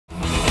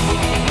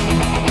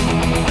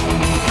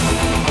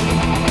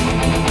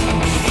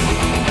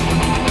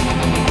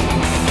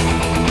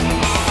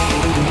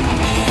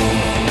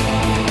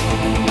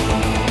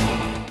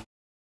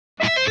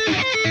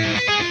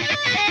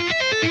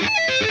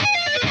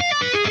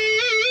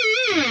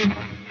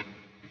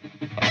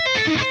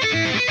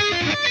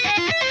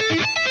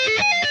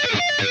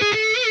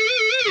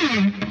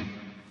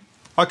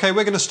Okay,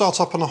 we're going to start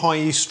up on a high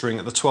E string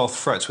at the 12th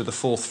fret with the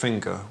 4th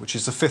finger, which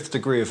is the 5th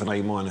degree of an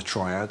A minor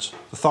triad.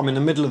 The thumb in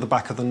the middle of the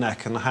back of the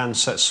neck and the hand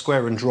set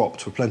square and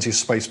dropped with plenty of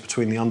space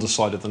between the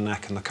underside of the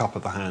neck and the cup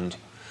of the hand.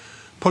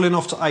 Pulling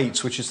off to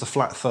 8, which is the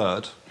flat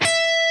 3rd,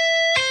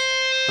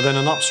 and then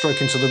an upstroke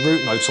into the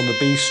root note on the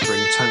B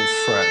string, 10th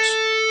fret,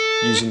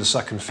 using the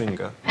 2nd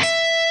finger.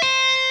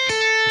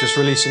 Just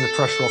releasing the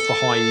pressure off the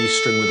high E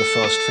string with the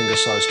 1st finger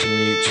so as to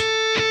mute.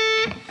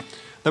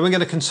 Then we're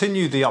going to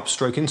continue the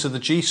upstroke into the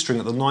G string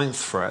at the 9th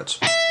fret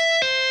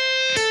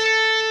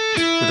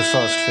with the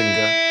 1st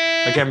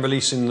finger, again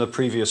releasing the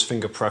previous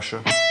finger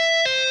pressure.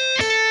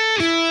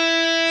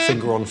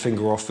 Finger on,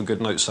 finger off for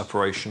good note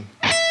separation.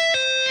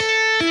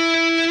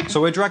 So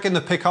we're dragging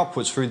the pick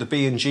upwards through the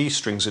B and G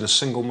strings in a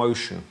single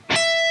motion, with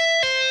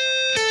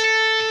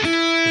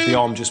the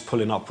arm just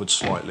pulling upwards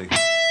slightly.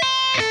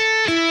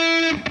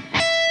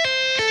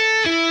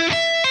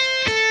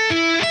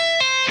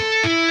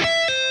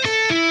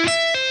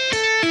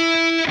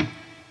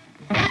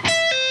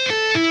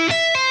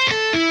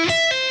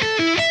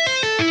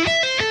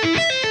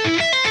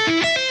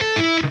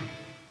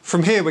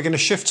 From here we're going to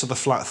shift to the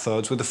flat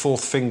 3rds with the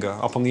 4th finger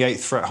up on the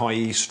 8th fret high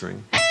E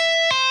string.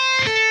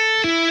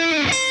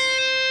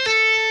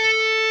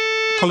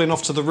 Pulling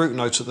off to the root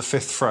note at the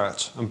 5th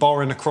fret and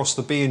barring across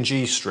the B and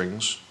G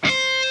strings.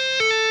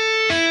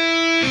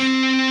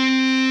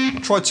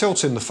 Try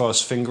tilting the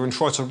 1st finger and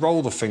try to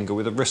roll the finger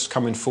with the wrist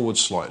coming forward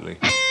slightly.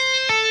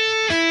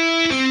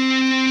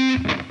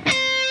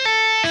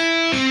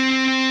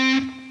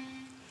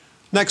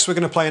 Next we're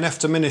going to play an F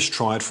diminished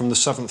triad from the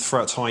 7th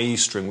fret high E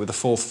string with the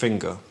 4th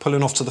finger,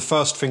 pulling off to the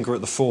 1st finger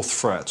at the 4th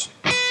fret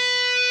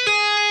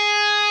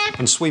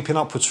and sweeping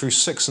upwards through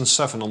 6 and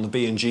 7 on the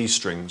B and G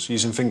strings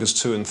using fingers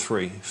 2 and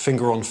 3,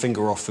 finger on,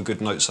 finger off for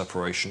good note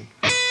separation.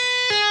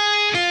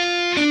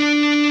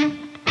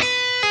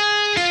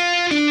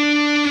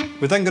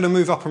 We're then going to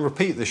move up and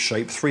repeat this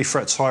shape 3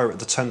 frets higher at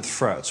the 10th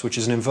fret, which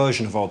is an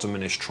inversion of our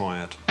diminished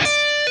triad.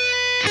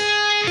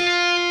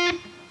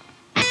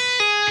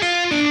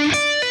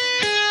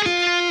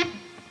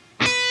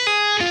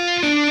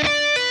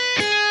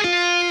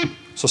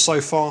 So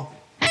far.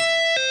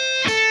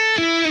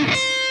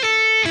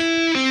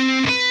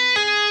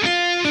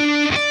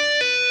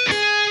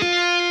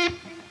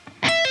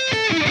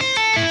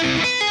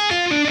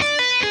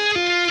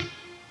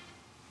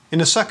 In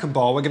the second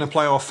bar we're going to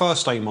play our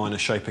first A minor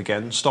shape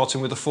again, starting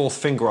with the 4th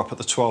finger up at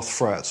the 12th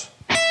fret.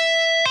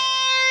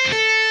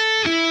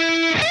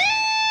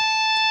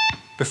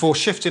 Before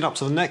shifting up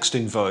to the next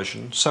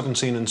inversion,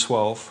 17 and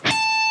 12.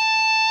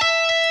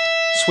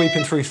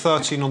 Sweeping through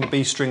 13 on the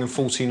B string and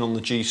 14 on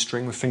the G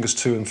string with fingers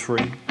 2 and 3.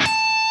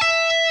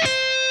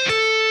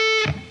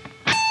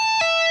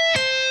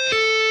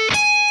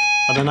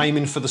 And then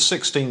aiming for the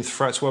 16th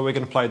fret where we're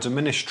going to play a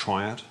diminished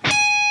triad.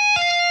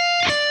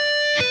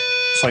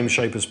 Same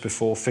shape as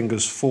before,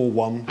 fingers 4,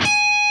 1,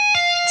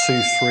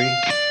 2, 3.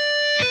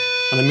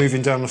 And then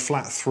moving down the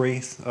flat 3,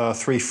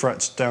 3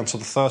 frets down to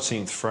the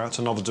 13th fret,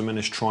 another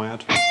diminished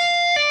triad.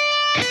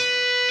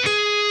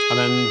 And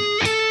then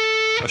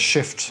a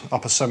shift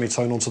up a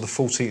semitone onto the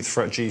 14th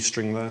fret G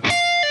string there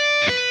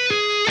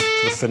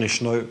for the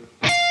finish note.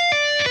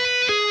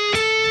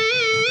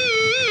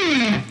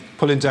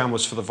 Pulling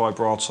downwards for the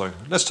vibrato.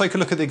 Let's take a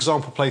look at the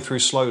example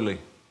playthrough slowly.